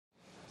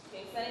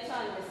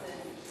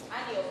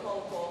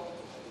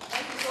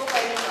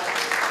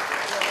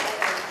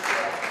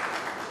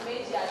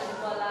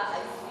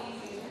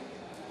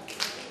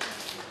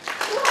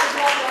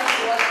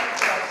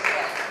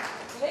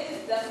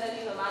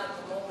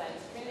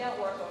brilliant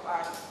work of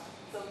art.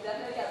 So we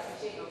definitely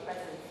appreciate your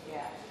presence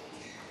here.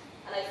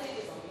 And I say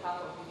this on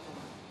behalf of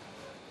Ijeoma.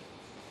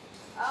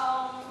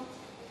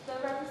 The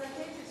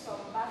representatives from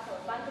Bank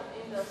of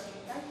Industry,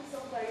 thank you so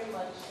very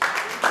much.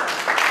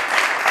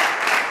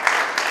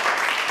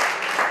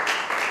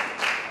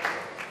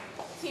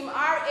 Team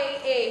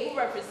RAA, who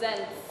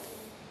represents?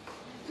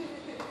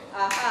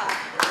 Melinda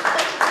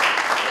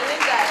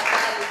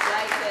is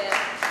right there.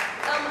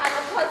 And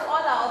of course,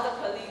 all our other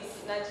colleagues.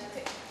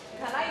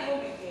 Can I even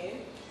begin?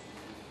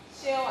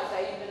 Sheo, as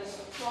I've been a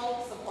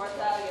strong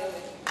supporter,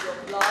 with your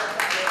blog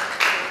and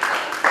everything.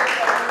 Thank you so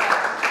very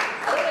much.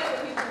 I don't know if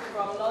the people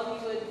from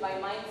Nollywood, my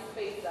mind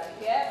space, are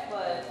here,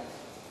 but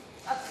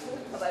that's good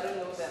because I don't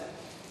know them.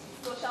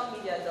 Social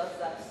media does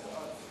that to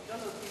us. We don't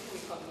know people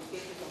we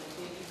communicate with on a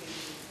daily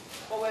basis.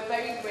 But we're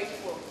very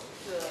grateful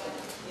to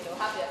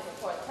have their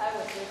support.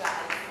 Taiwo Joga,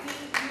 I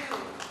see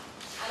you.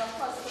 And of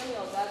course, Tony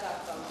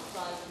Ogaga from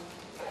Sun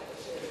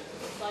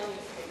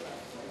newspaper.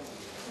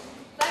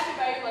 Thank you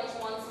very much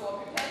once more.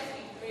 Prepare to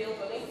be thrilled.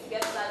 We're going to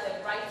get started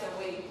right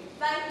away.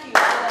 Thank you.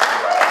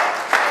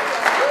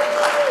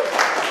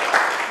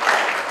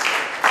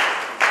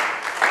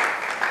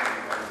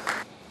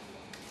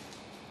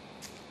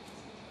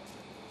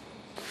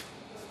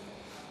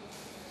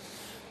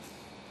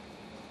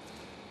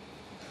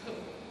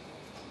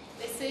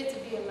 They say to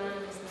be a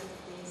man is not a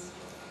place.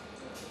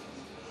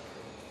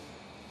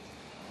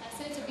 I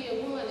say to be a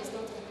woman is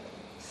not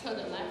a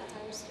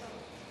lifetime story.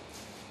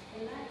 A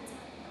lifetime.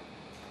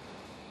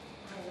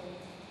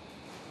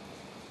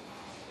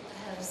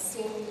 I have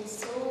seen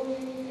so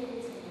many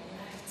things in my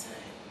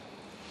lifetime.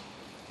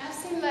 I've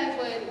seen life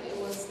when it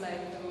was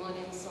like the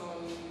morning sun,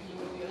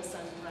 glorious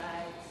and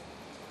bright.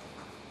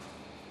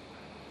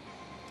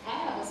 I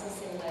have also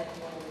seen life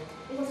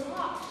when it was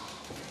hot,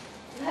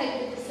 like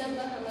the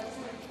December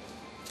Hamatan,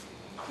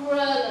 cruel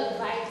and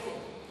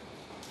biting.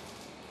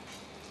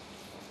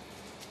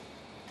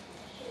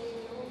 Showing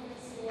no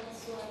mercy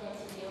whatsoever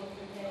to the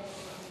unprepared.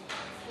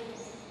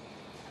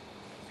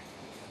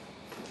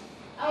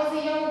 I was a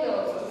young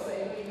girl once, I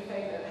know you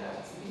find that hard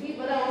to believe,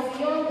 but I was a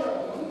young girl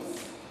once.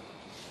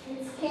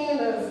 With skin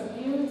as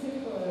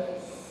beautiful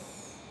as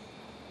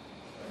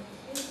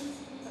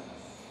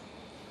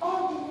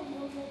all the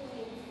people look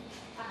me.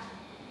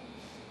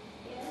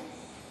 Yes.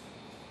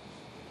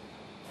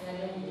 And I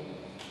don't know.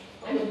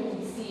 I mean, who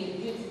would see a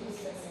beautiful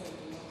person in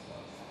the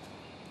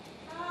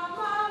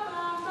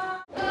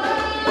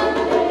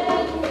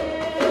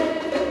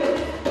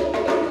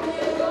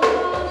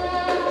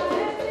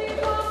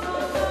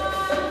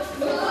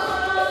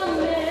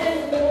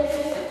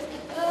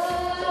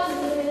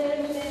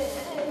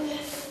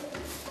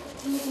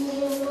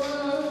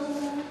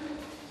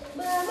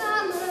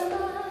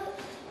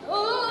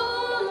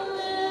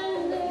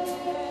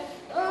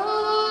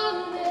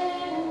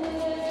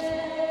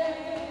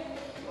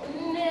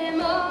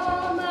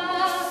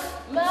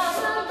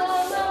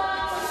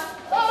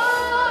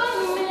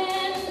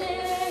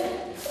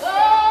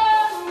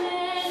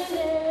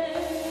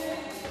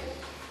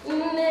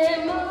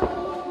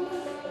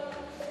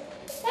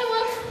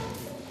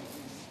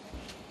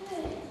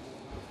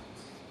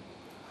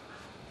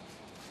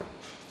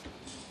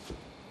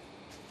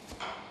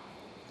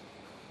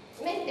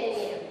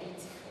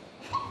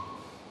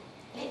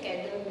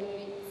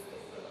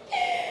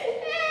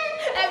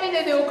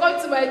they will come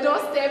to my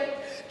doorstep,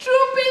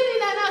 trooping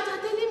in and out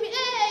and telling me,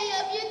 hey,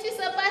 your beauty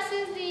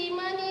surpasses the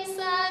money,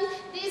 son,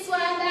 this one,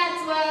 that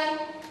one.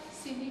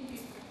 Silly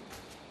people.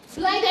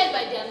 Blinded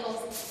by their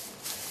lust.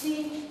 The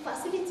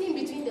facility in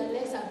between their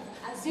legs have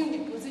assumed the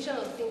position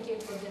of thinking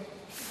for them.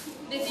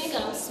 They think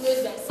I'm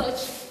swayed by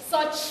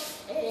such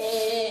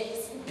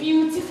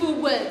beautiful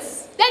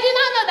words. They did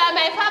not know that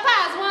my papa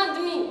has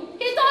warned me.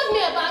 He told me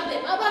about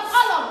them, about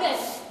all of them.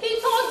 He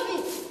told me.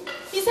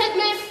 He said,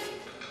 man,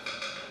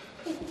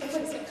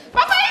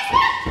 Papa is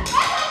here!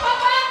 Welcome,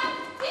 Papa!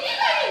 Did you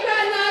know you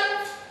grown up?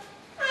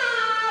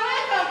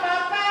 Welcome,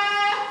 Papa!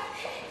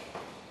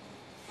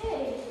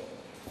 Hey,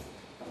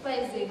 Papa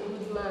is a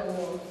good man.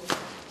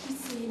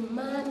 He's a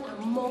man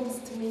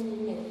amongst many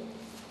men.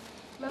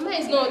 Mama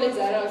is not always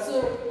around, so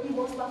it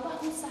was Papa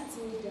who sat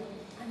me down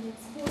and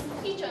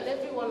exposed each and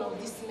every one of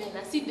these men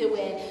as if they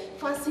were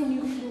fancy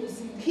new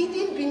clothes,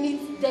 hidden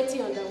beneath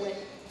dirty underwear.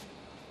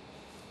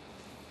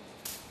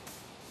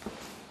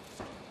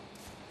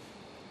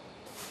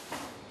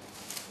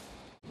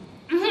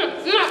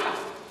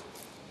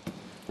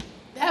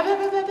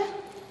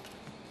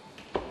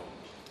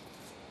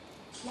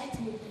 Let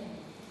me tell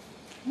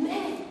you,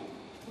 men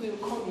will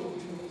come in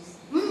droves.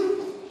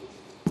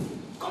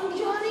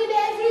 Conjuring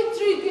every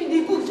trick in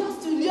the book just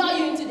to lure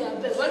you into their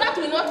bed. But that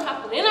will not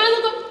happen.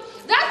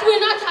 That will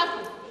not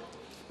happen.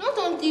 Not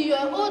until you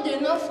are old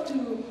enough to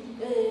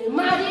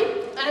marry,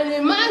 and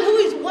a man who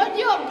is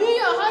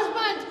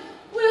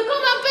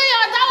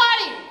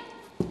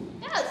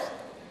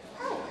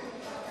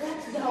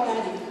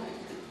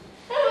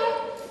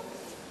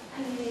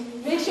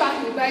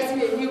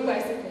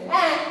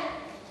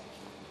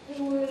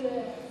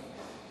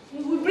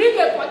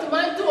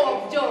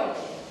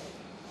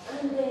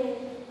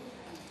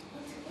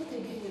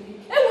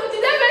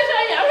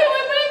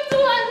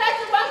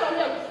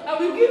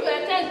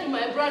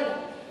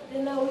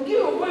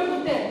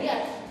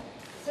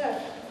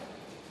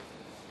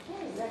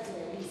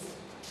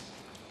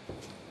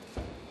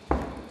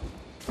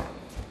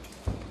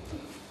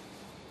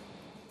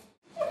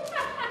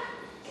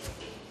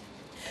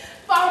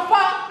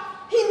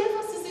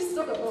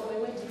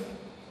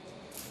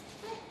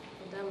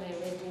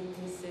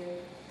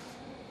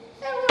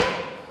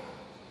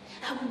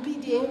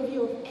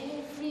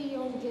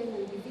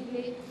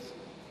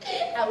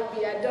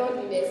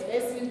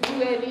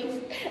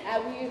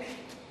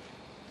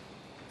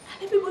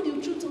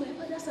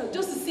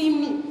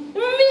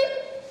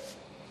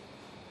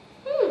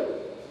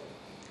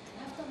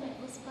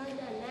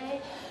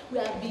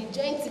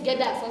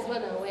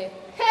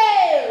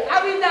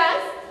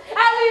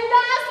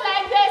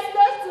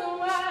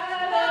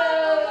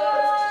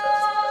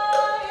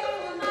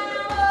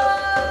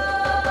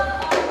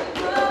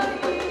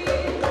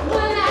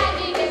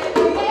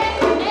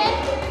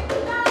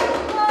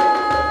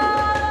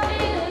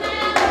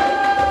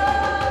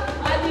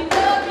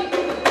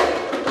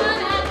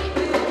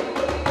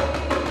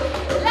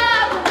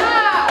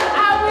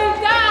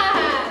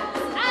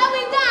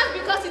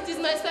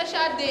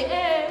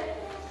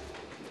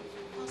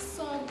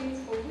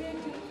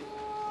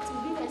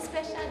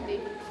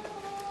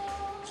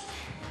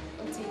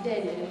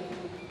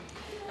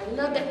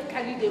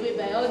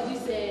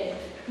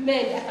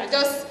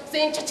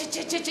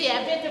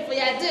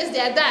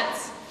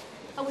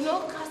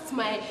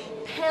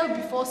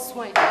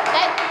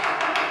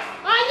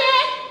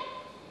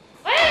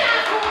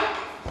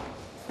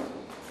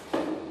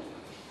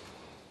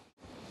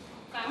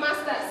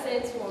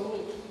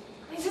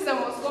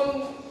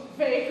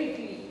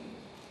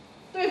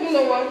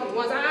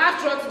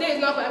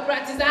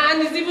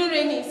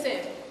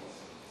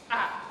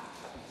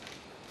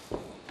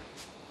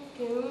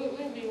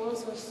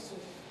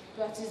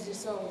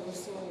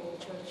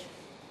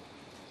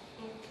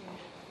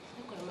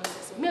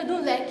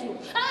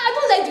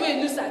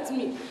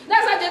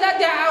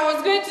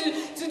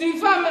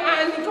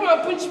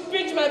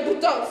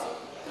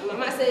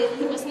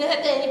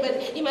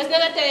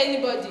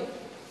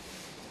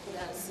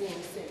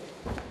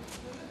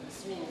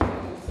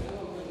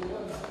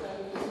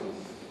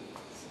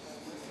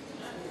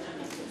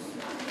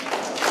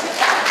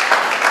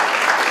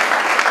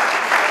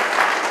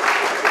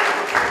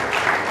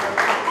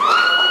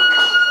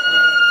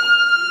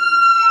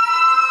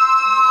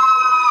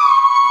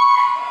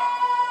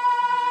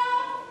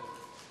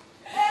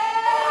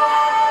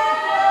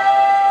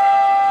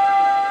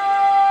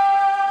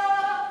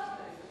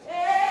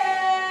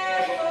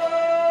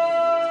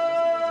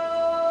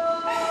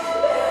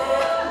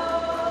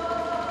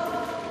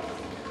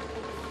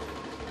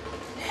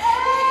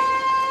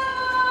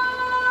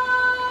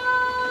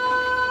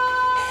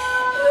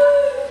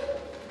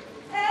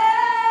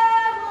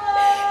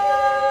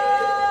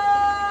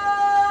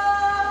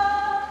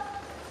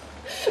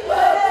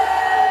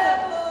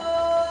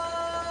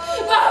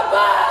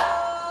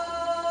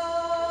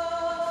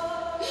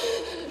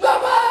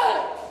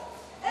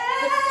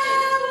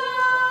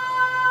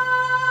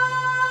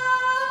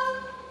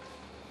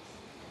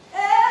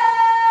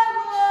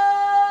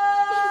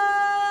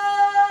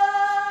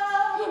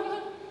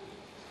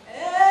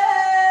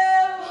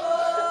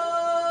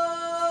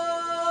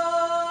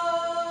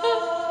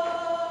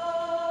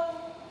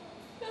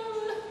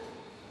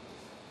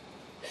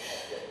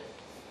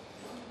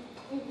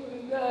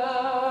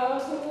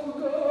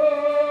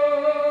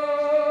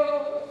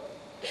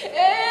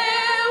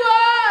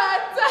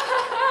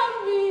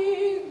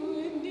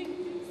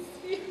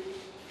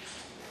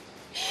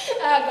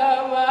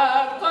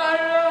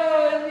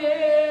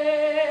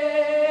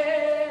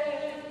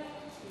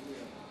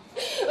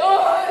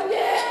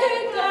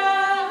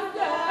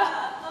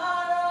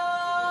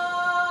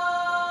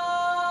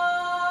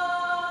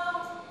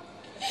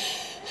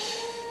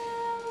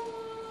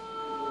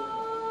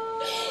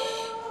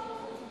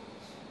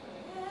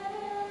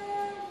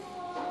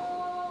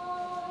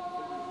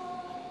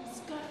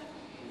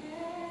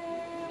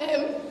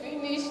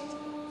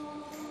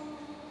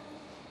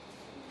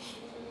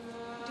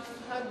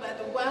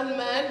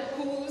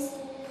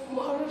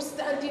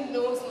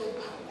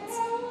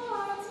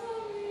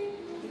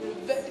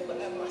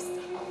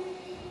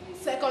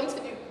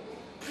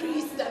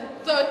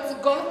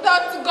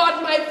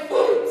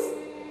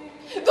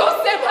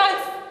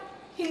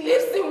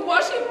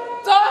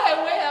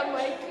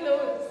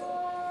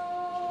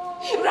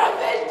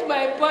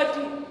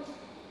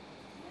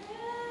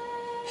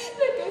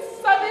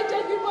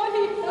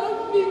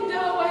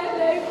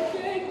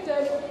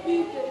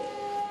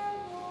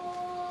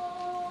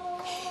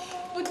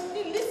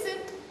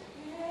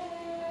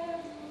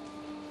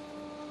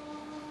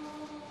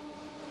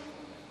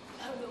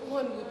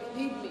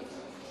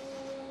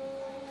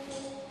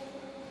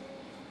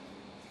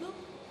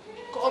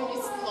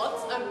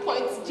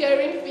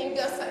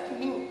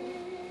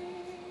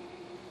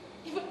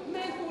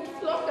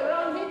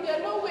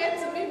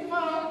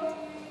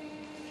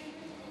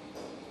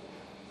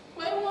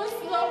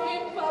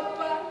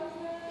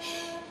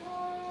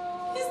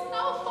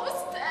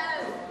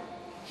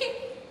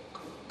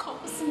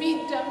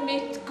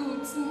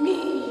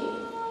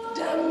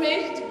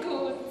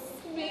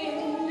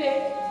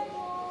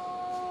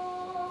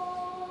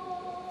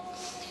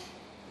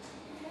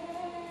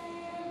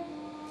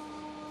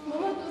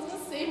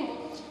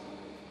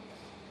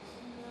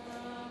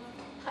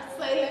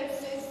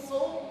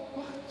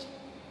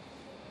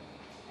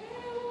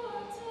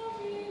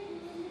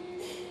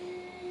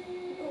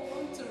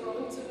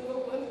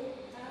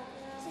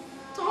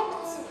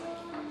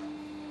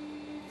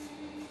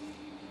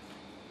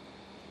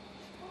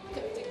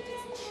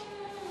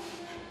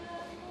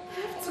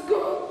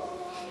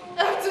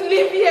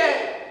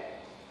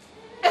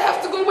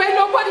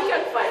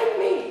can find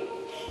me.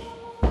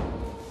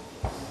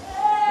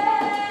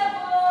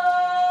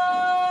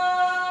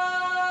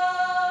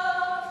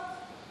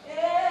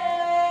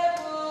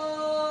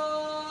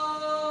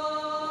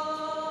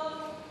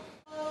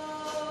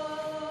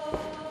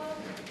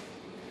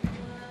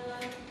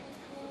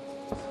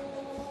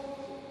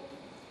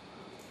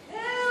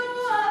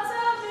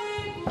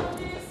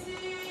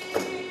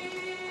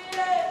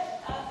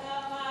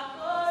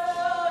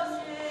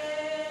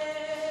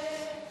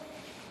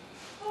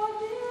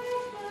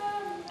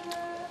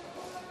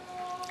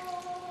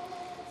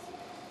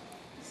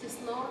 This is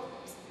not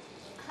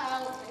how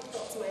I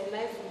thought my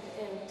life would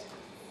end.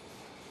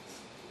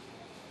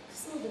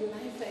 It's not the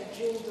life I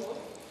dreamed of.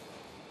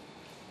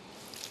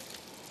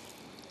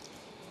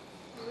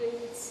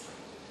 Raped,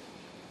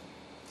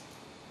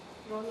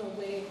 run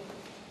away,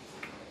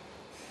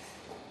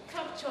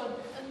 captured,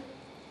 and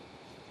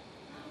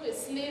now a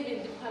slave in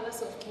the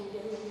palace of King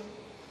Ijeoma.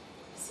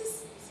 Is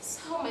this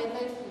how my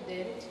life would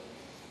end?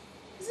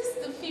 Is this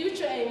the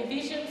future I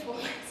envisioned for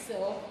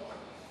myself?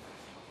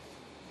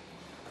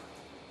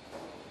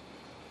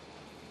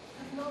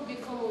 I've now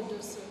become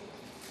Odoso,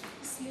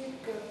 a slave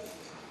girl.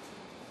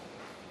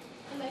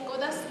 And like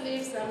other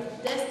slaves, I'm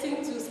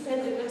destined to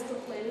spend the rest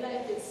of my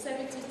life in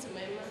servitude to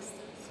my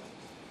masters.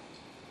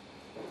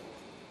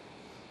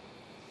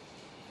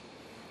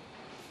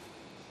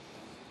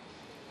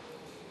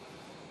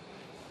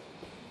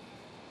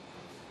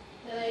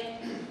 But I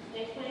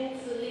plan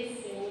to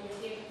listen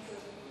with you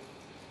too.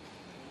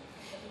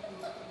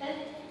 And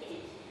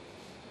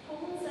for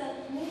once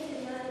I've met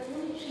a man who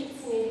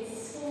treats me with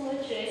so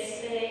much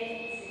respect.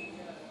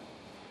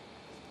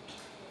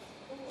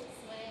 Who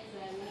smiles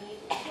at me.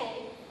 I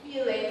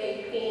feel like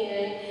a queen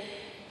and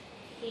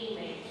he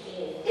my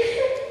king.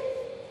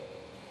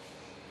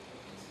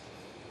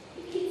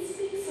 He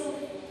speaks of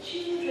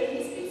children,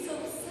 he speaks of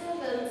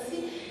servants.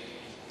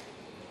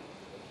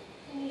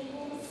 And he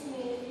holds me,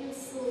 I feel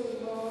so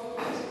loved.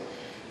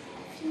 I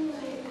feel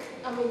like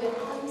I'm in the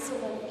arms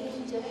of an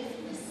angel. I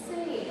feel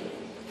safe.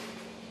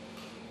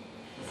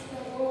 He's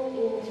my own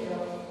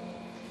angel.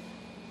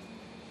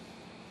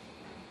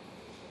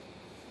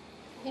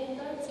 He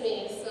taught me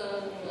a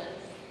song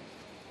once.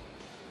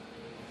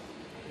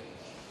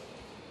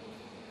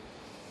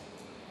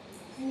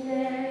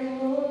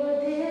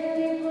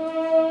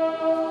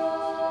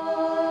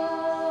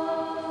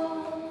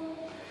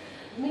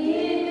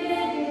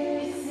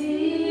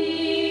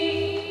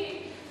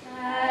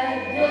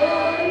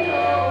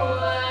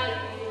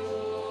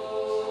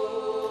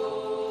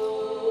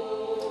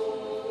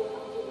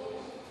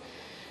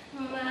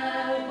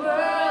 My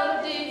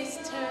world is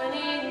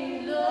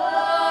turning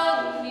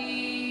lonely.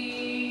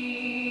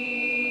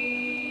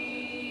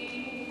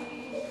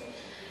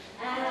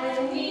 I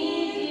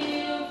need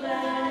you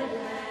by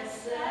my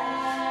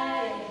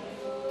side.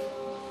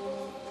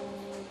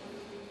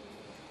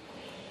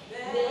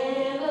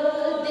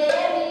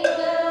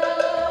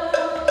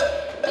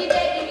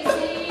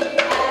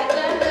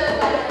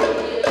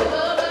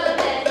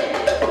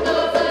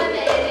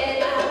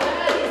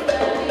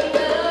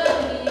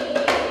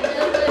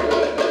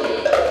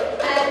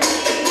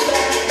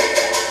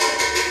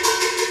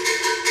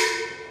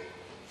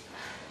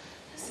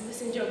 That's the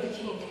messenger of the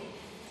king.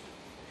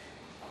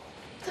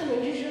 What an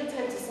unusual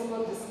time to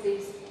summon the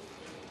slaves.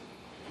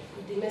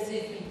 Could the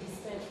message be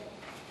dispelled?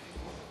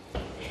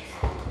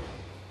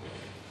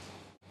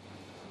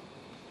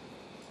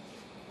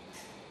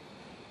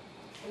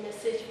 A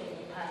message from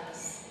the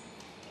palace.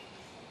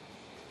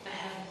 I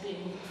have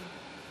been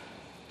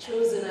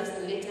chosen as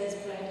the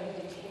latest bride of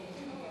the king.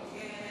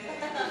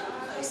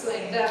 Just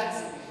like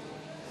that.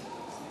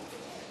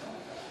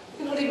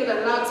 I'm not even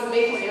allowed to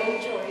make my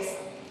own choice.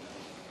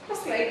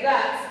 Just like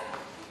that.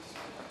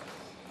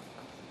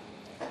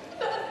 I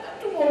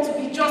don't want to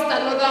be just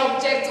another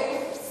object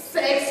of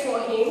sex for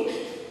him.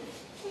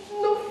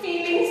 No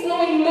feelings,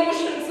 no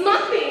emotions,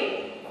 nothing.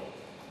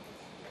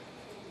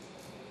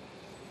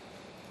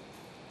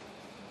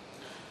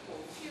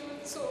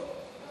 So,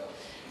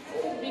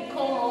 what will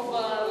become of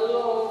our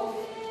love?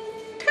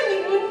 Can't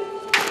even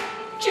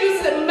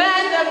choose a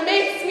man that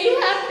makes me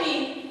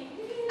happy.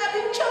 I've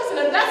been chosen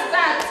and that's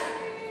that.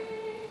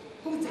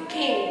 Who's the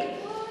king?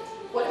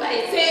 Whatever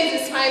it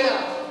says is final.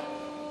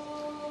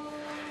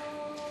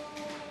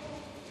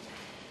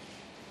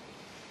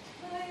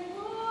 My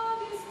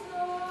world is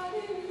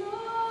turning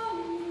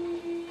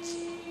lonely.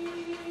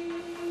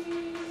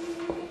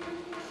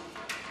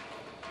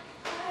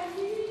 I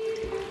need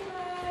you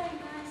by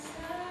my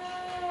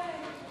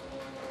side.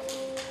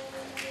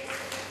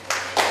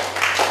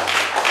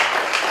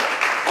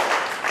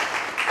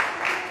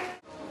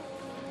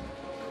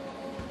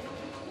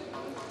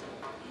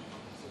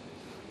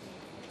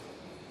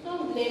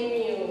 Don't blame me.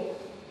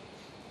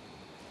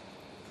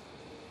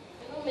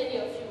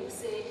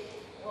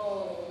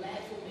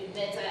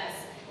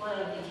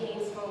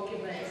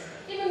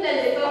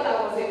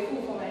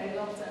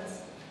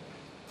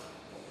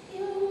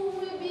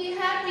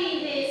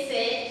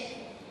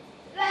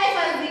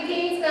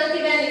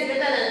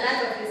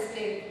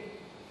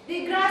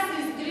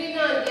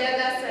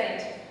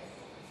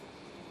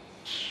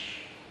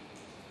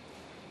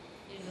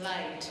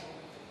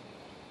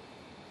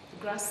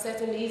 grass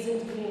certainly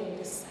isn't green on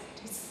this side.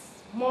 It's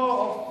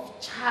more of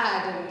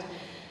charred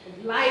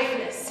and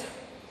lifeless.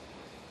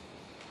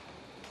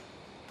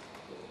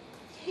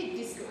 I hate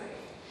this life.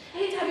 I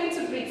hate having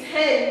to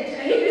pretend.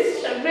 I hate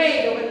this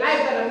charade of a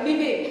life that I'm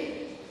living.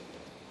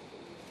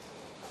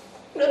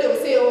 You know, they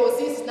will say, oh,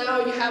 since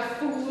now you have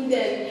food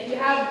and you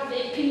have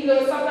a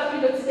pillow, softer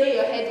pillow to lay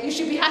your head, you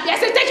should be happy. I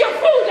said, take your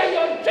food and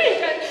your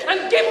drink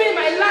and give me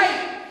my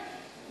life.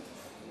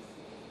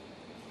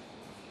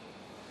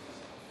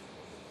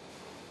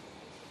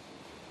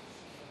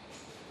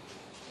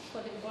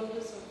 For the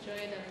bundles of joy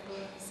that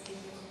God has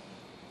given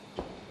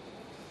me.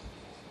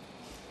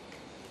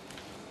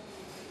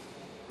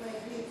 My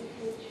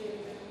beautiful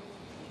children.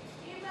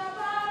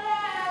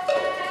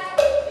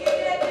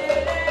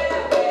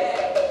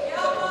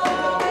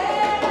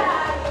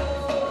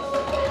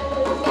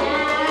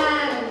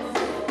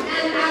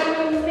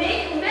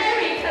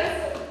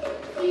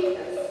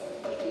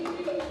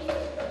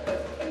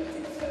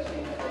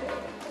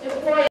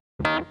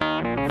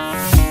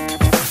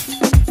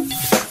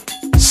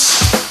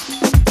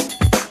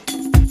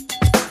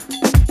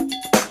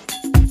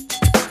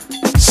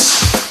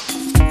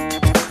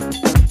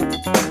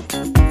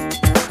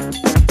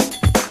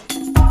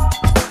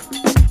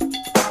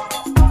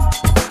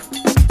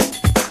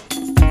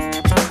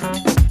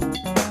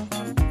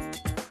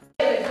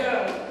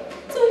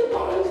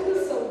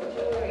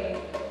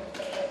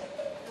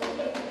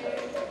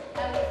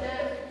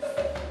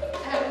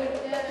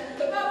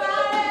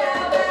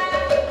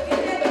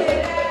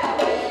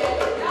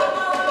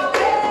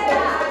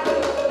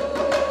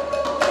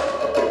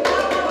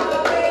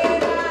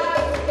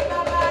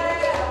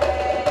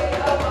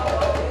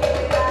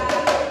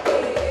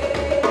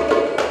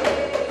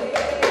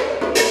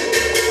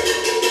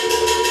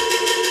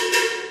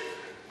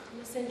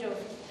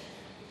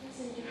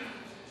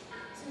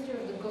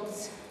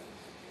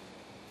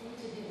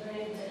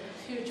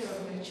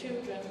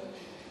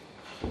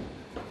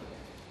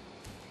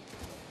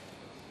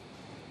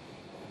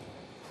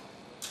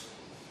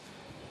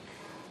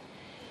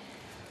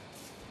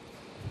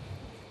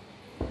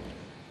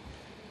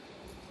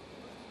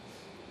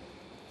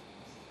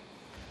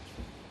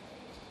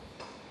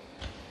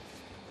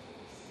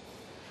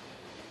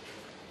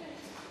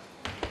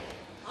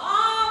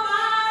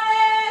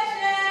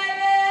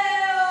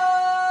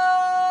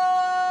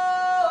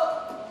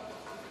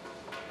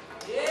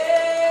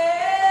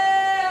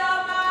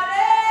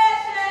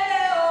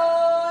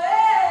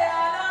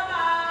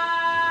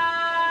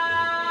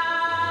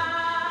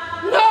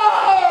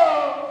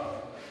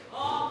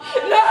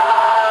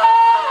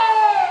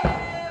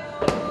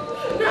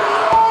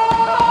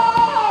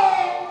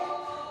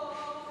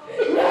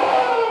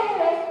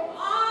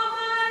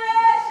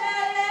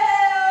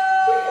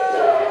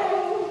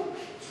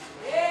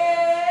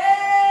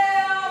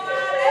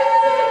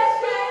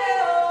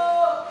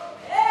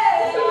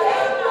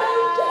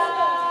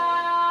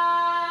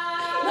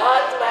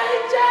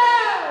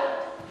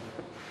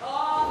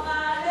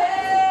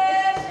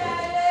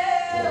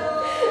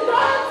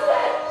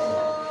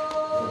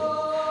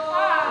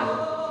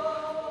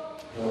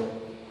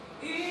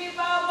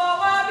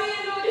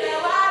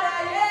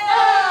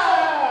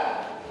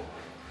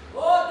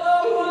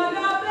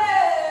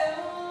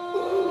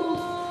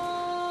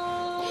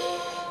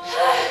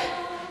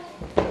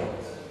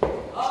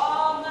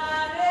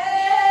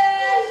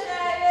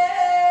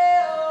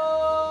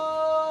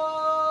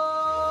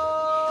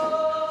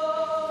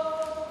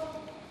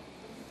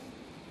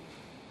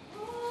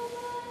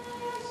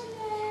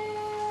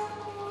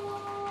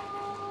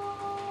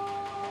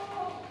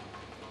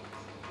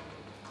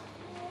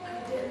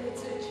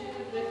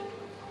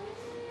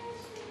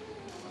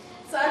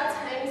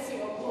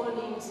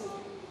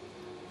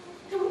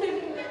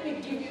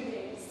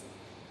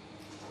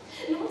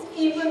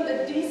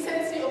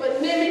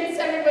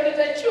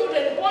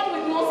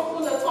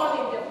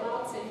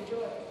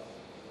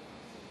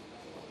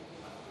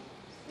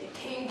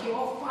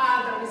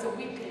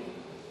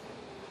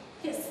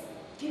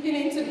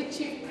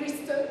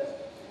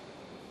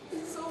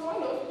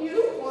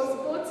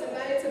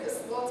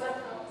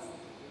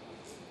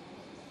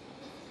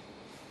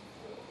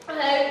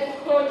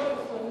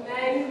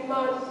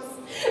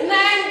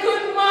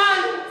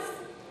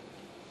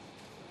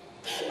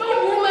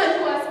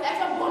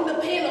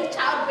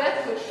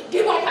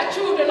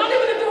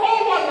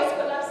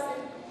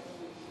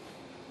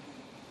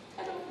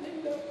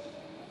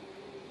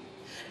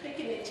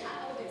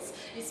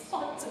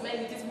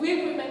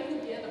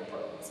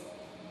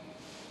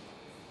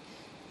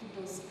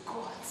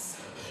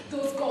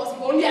 Those gods,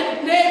 if only I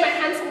could lay my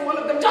hands on one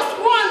of them, just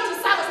one, to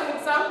serve as an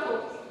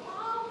example.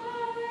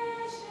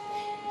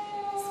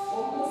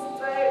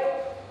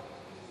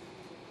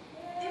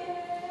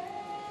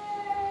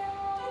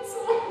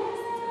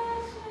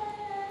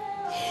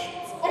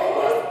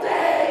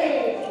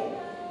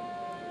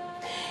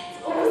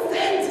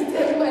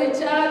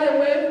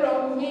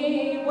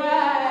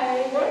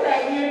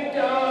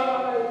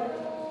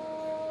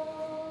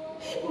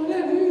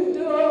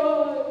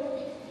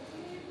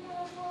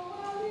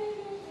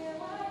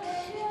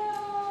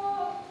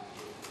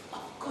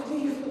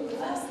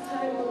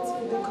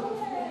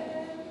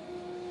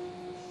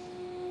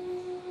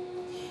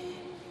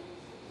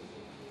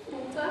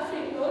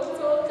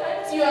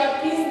 to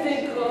appease the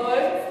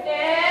gods,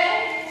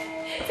 eh?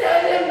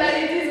 Tell them that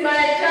it is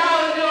my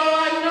child,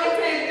 oh, and not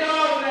a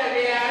dog that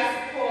they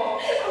ask for.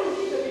 I will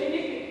give them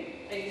anything.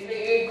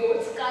 Anything,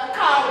 goats,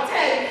 cow,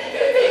 10,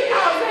 15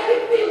 cows,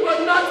 anything, but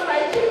not my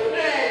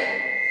children.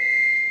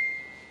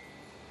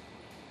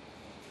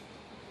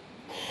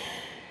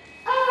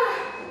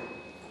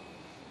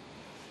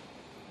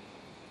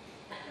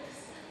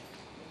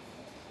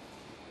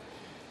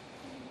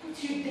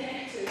 You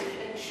dare to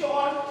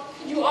ensure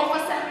you offer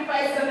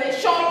sacrifices and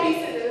ensure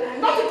peace in the land,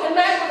 not to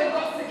connive for the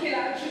gods to kill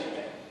our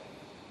children.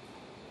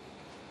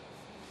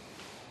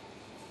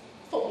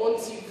 For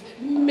once you've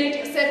made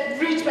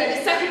yourself rich by the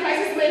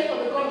sacrifices made for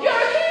the god, you're a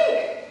king.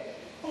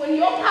 And when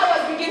your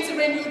powers begin to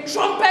reign, you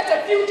trumpet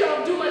a future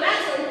of doom and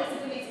act on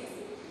impossibilities.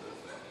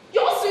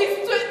 Your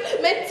sweet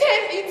to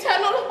maintain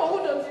eternal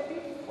hold on the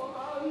people for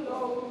how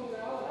long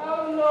now?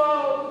 How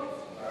long?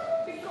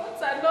 The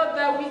gods are not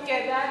that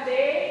wicked, are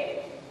they?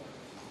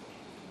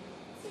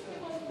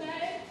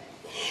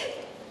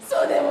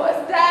 So they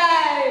must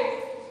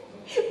die.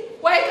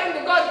 Why can't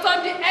the God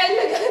turn the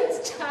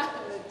elegant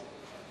child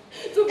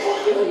to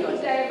fulfill your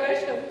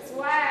diversions?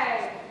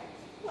 Why?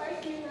 Why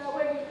kill her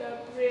when you can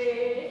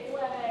pray?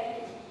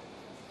 Why?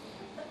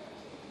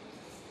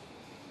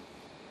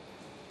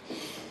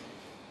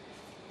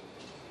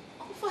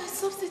 Offer a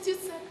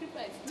substitute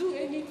sacrifice. Do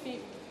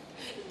anything.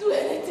 Do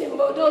anything,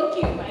 but don't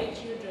kill my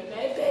children.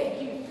 I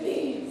beg you,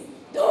 please.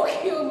 Don't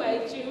kill my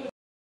children.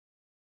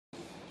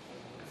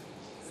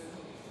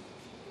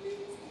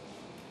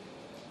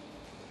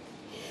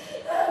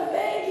 I'm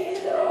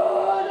begging,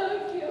 Lord,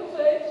 don't kill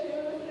my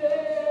children.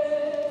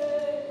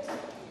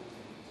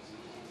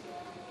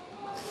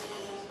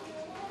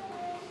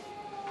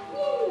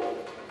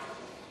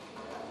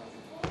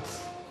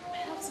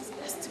 Perhaps it's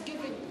best to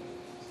give in.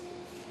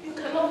 You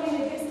cannot win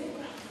against the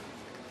ground,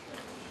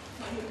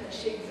 but you can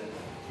shake them.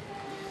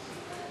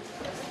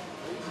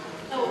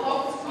 I will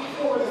opt for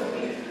one of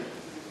you.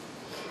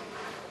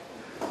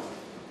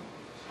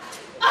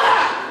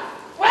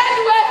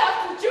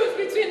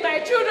 My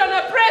children,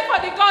 I pray for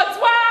the gods.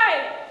 Why?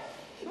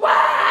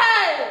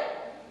 Why?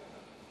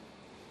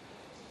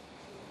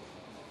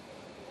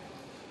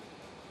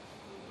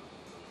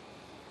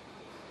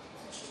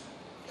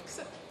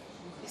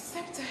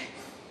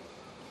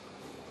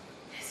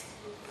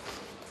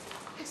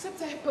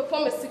 Except I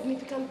perform a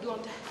significant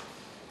blunder.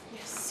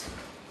 Yes.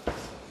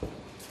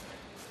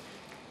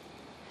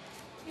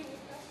 You will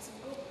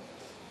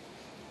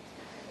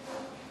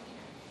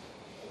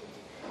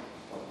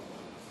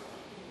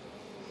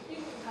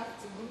have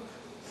to go.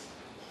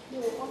 They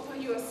will offer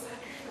you a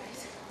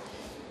sacrifice.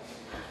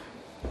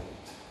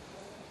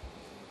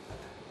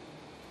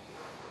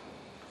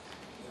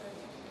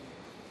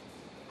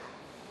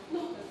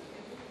 No,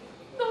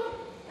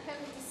 I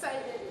have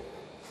decided.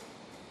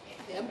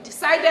 I have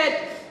decided.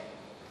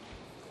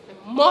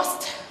 I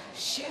must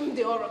shame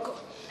the oracle.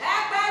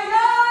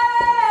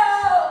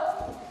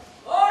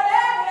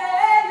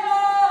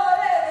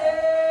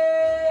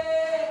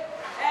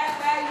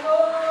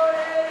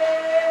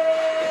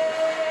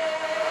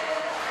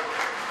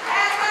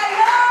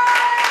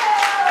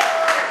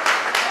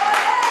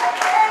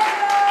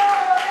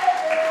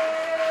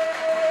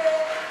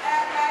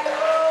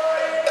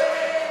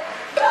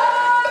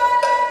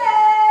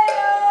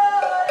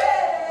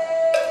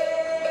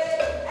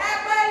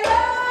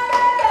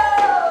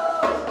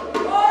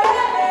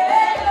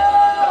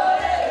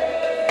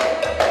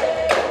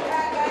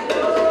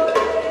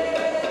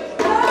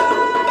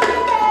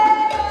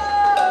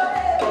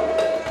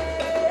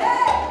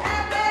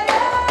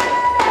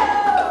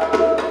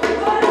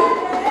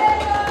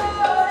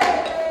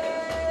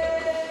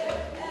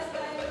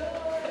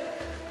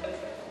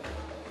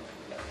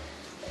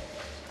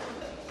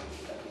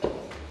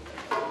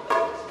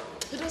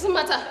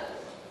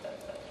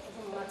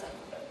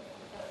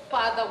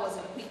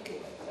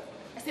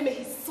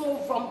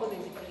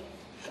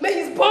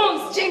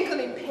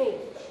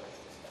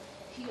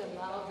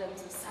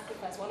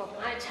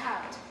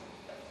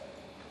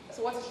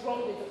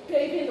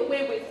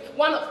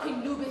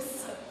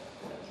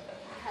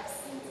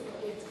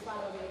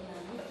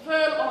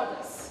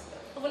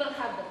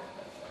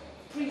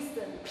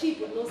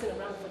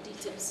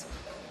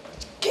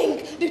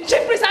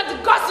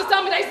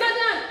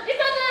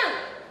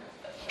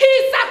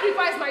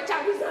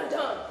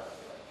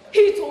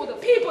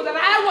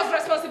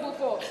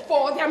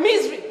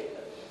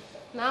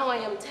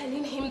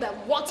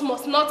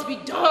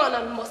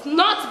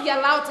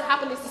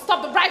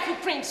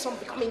 From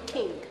becoming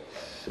king.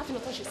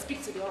 Akhenaton should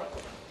speak to the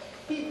oracle.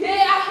 If they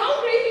are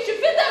hungry, he should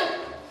feed them.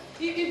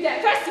 If they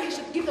are thirsty, he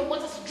should give them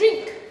water to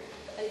drink.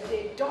 And if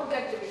they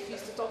doggedly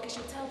refuse to talk, he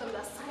should tell them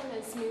that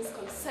silence means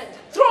consent.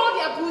 Throw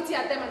their booty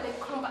at them and then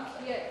come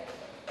back here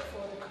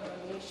for the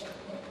coronation.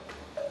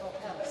 Or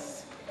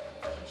else,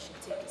 he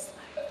should take his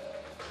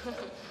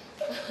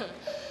life.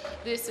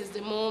 This is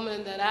the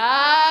moment that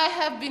I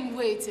have been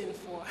waiting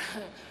for.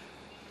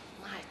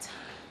 My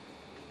time.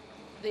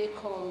 They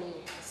call me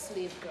a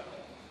slave girl.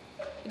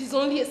 It is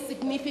only a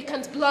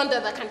significant blunder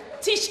that can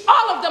teach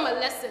all of them a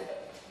lesson.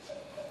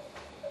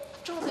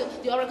 After all,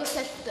 the oracle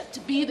said that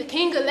to be the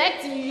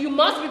king-elect, you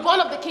must be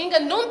born of the king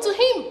and known to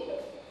him.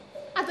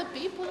 And the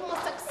people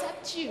must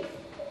accept you.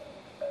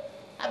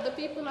 Have the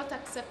people not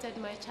accepted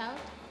my child?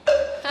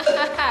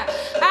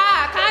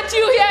 Can't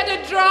you hear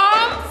the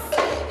drums?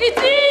 It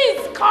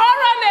is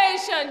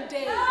coronation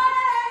day.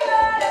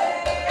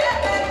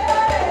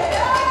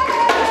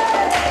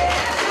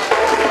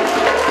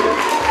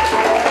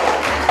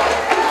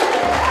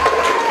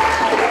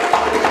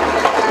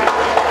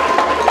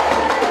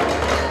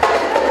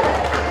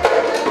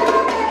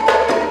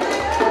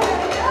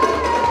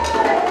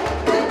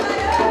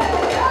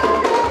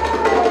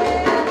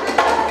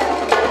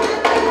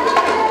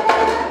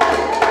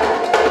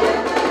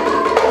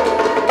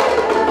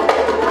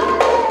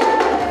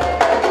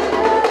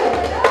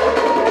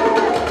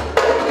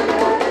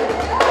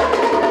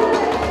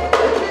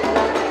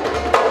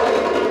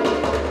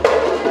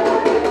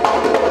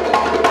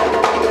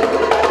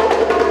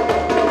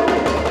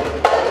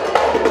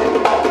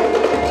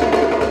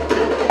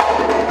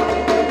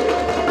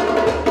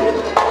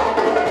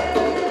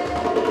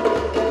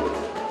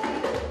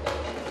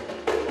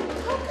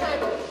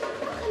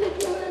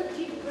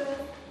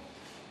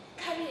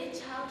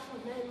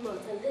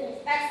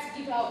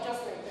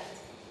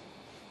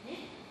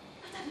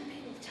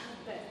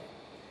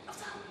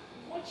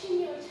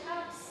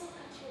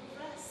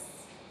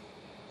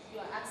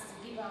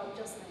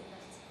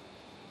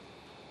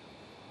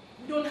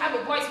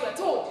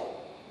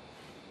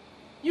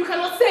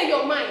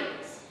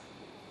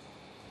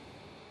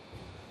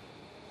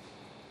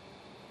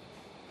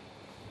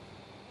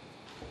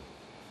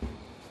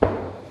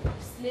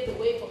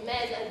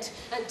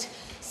 And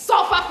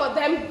suffer for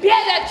them,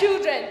 bear their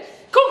children,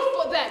 cook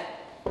for them.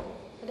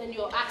 And then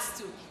you're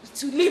asked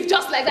to live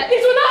just like that.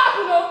 It will not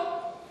happen,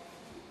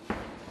 no?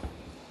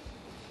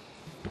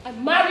 I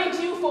married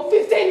you for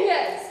 15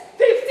 years.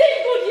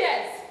 15 good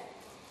years.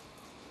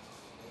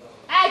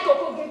 I,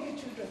 Coco, gave you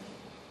children.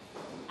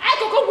 I,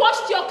 Coco,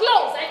 washed your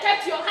clothes. I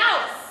kept your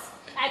house.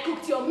 I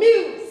cooked your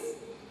meals.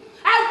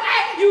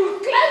 You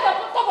climbed on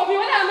top of me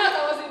whether or not I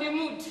was in the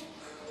mood.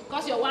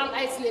 Because your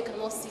one-eyed snake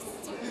cannot see.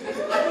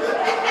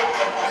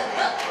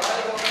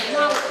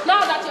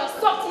 Now that you have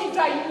sucked me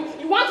dry,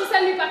 you want to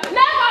send me back.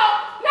 Never!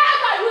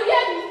 Never! You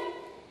hear me?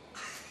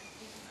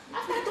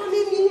 After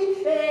turning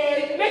me,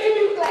 making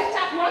me look like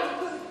chap, you want to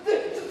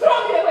throw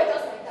me away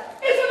just like that.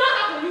 It will not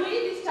happen. You will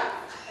eat this chap.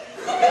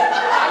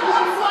 And you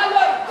will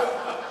swallow it.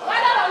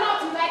 Whether or not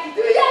you like it.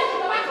 Do you hear me?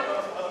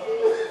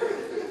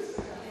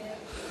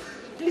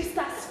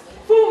 Blisters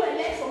full my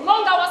legs from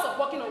long hours of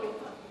working on your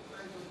farm.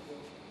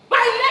 My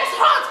legs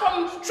hurt from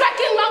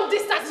trekking long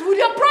distances with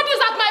your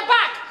produce at my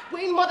back,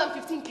 weighing more than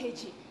 15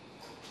 kg.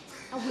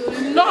 I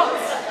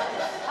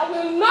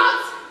will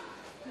not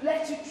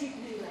let you treat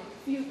me like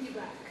filthy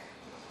rag.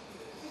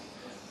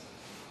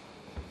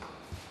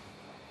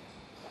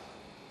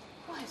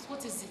 Wives,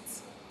 what is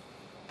it?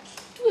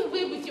 Do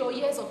away with your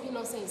years of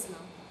innocence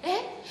now.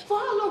 Eh? For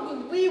how long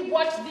will we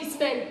watch these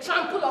men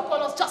trample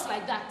upon us just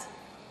like that?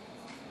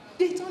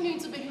 They turn you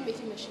into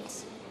baby-making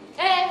machines.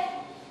 Eh?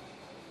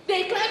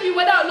 They claim you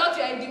whether or not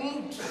you are in the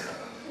mood.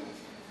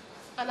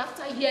 And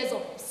after years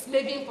of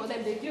slaving for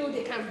them, they feel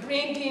they can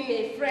bring in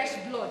a fresh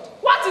blood.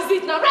 What is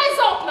it now? Rise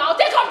up now.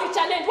 Take up the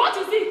challenge. What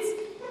is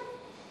it?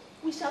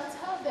 We shall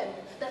tell them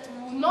that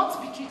we will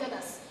not be treated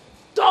as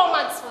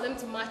doormats for them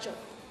to march on.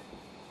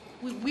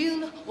 We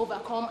will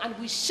overcome and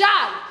we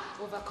shall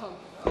overcome.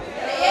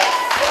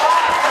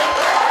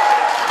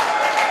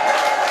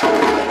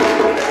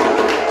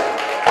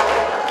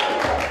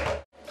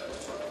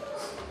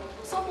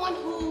 Someone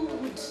who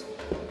would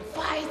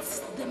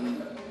fight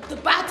the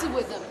battle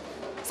with them.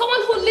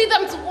 Someone who lead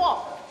them to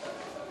war.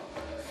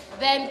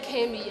 Then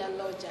came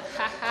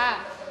Ijeoma,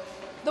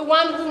 the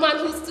one woman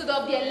who stood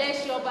up the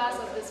Eleshobas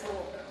of this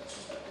war.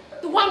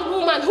 The one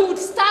woman who would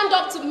stand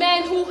up to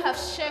men who have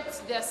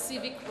shirked their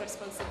civic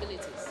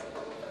responsibilities.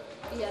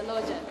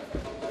 Ijeoma.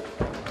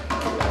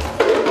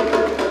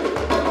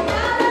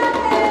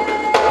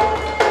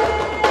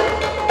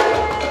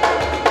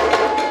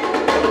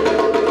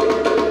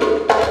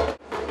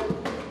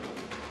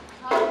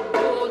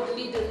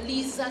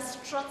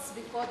 Struts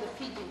before the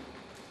pigeon.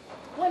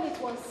 When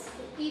it was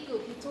the eagle,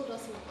 he told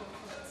us in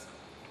comfort.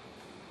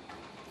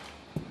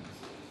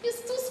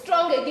 He's too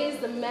strong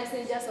against the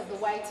messengers of the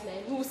white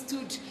men who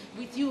stood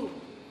with you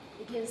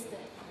against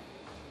them.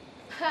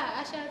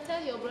 I shall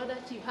tell your brother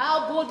Chief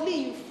how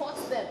boldly you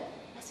fought them,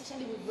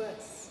 especially with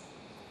words.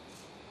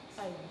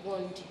 I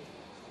warned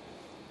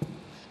you.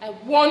 I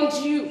warned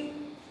you.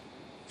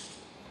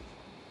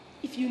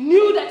 If you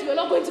knew that you were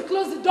not going to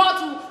close the door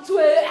to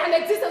an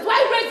existence,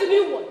 why raise a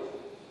new one?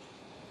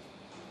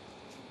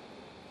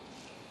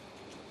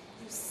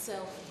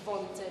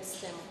 Self-vaunted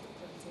stem of the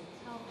plantain.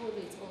 How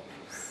holy it all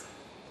is.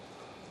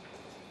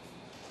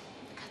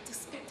 Look at the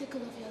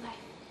spectacle of your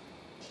life.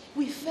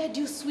 We fed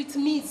you sweet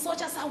meat,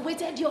 such as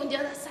awaited you on the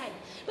other side.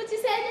 But you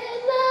said,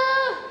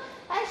 no,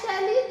 I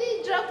shall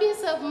eat the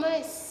droppings of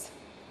mice.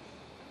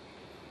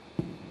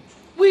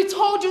 We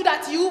told you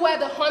that you were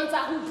the hunter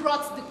who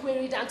brought the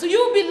query down. To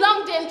you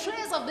belonged the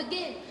entrails of the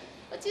game.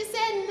 But you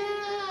said,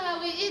 no,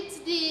 we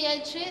eat the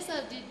entrails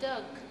of the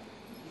dog.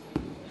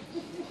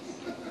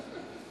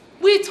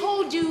 We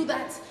told you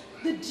that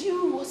the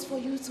due was for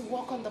you to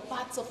walk on the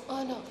paths of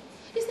honor.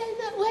 You said,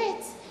 no,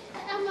 wait,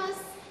 I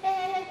must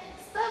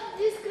stop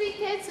this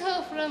cricket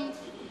hoe from...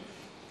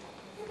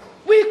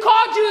 We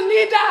called you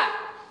neither.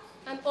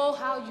 And oh,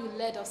 how you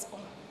led us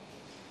on.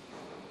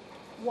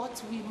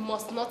 What we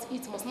must not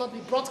eat must not be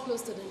brought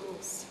close to the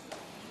nose.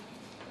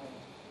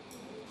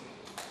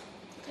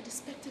 Look at the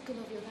spectacle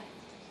of your life.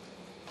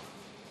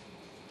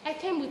 I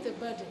came with a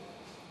burden.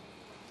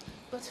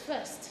 But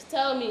first,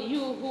 tell me, you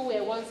who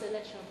were once a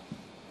lecturer,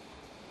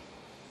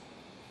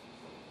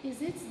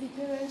 is it the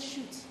parents'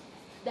 shoot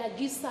that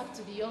gives sap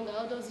to the younger,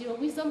 or does your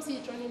wisdom see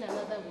it running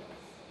another way?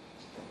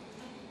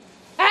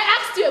 I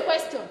asked you a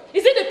question.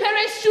 Is it the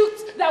parents'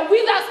 shoot that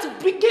withers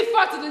to give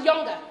birth to the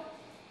younger?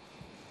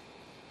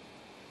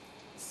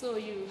 So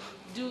you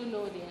do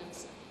know the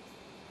answer.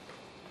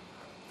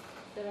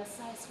 There are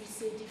sides which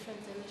say different,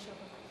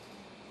 Elishaba.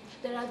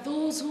 There are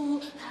those who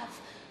have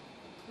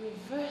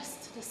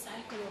reversed the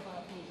cycle of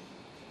our being.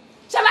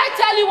 Shall I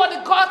tell you what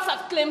the gods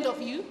have claimed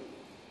of you?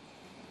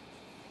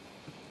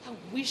 I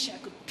wish I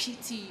could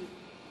pity you.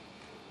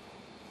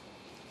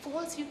 For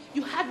once,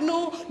 you had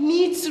no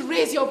need to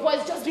raise your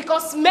voice just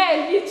because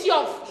men hit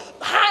your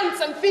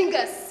hands and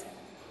fingers.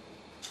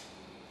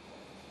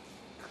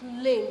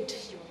 Claimed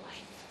your life.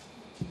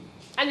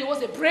 And he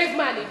was a brave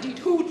man indeed,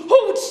 who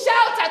would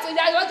shout at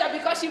Ijeoma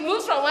because she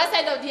moves from one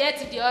side of the earth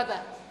to the other.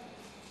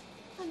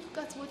 And look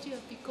at what you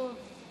have become.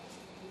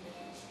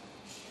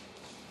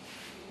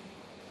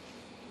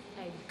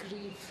 I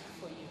grieve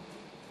for you.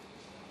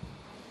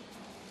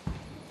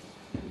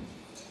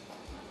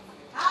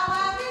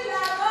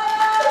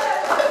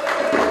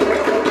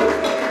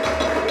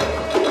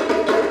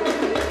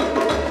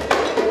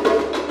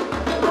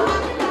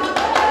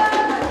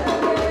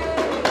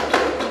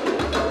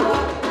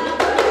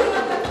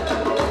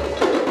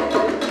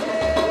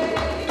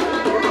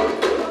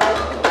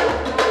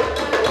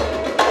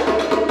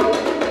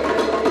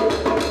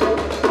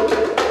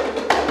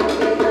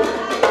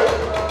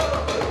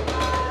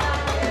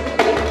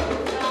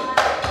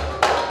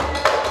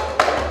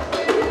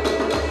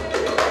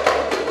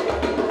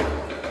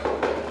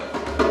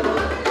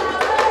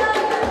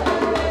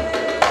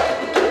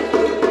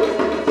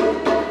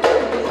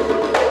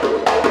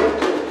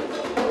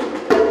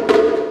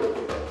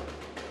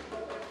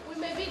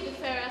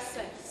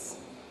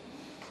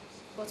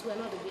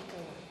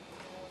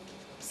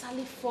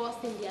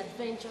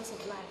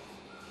 Of life.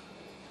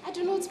 I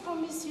do not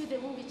promise you there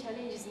won't be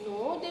challenges.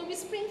 No, they will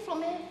spring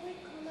from every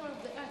corner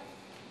of the earth.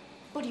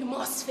 But you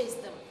must face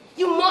them.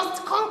 You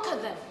must conquer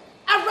them.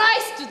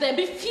 Arise to them.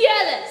 Be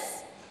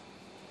fearless.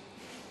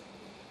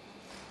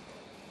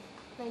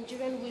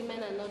 Nigerian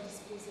women are not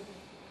disposable.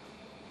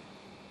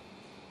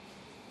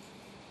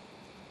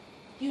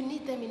 You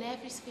need them in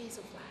every space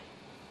of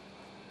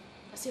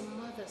life. As your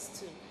mothers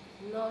to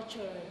nurture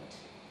and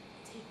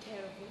take care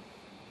of you.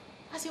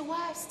 As your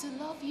wives, to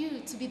love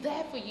you, to be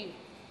there for you.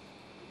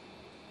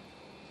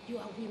 You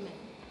are women.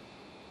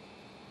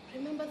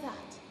 Remember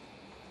that.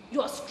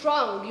 You are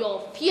strong, you are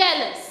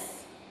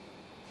fearless.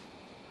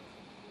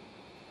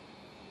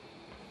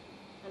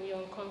 And you're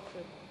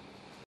unconquerable.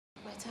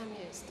 My time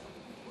here is done.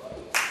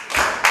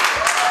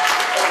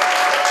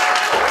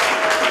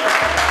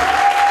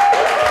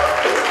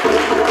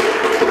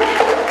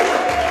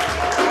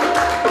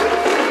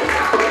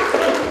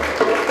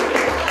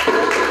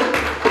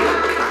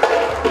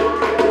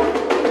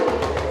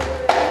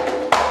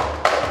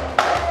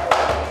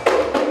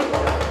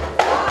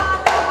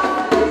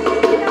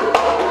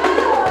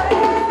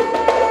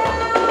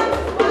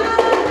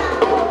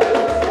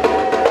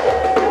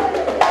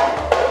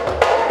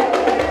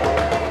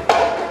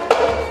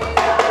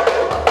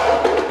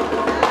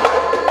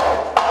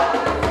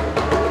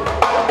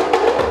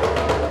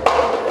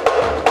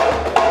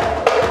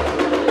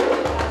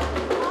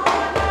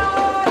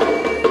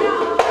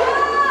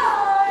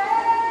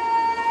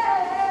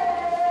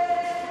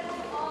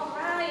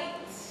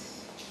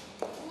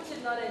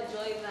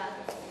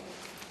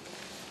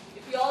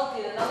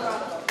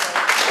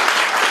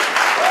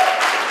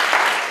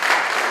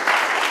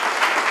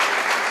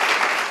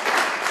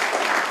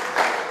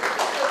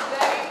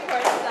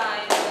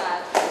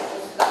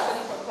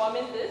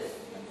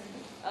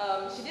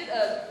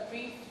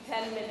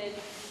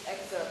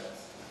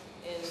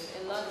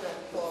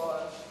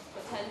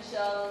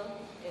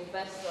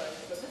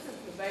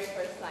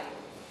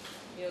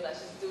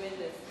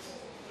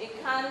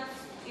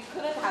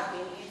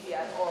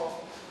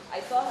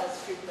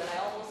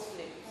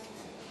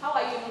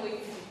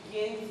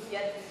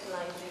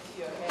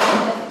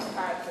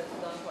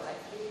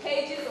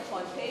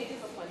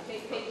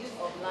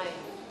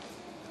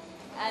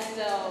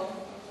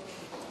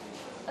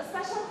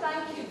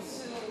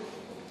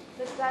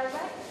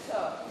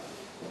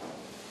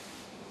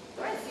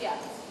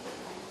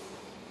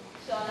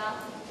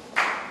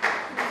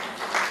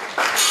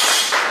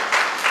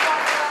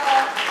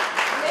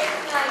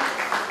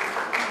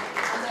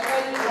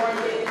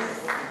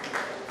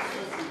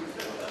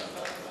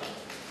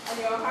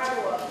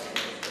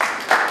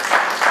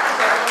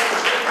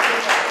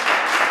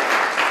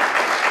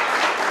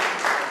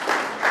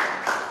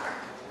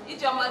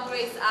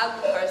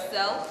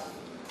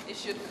 you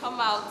should come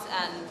out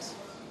and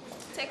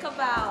take a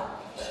bow.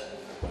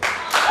 The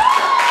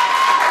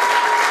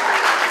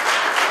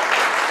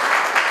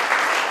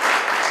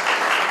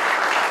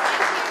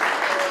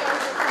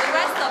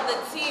rest of the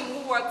team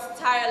who worked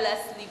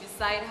tirelessly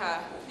beside her,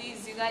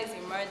 please, you guys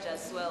emerge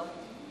as well.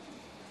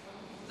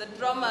 The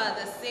drummer,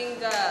 the singer,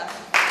 the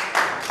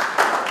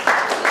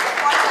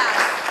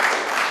supporters.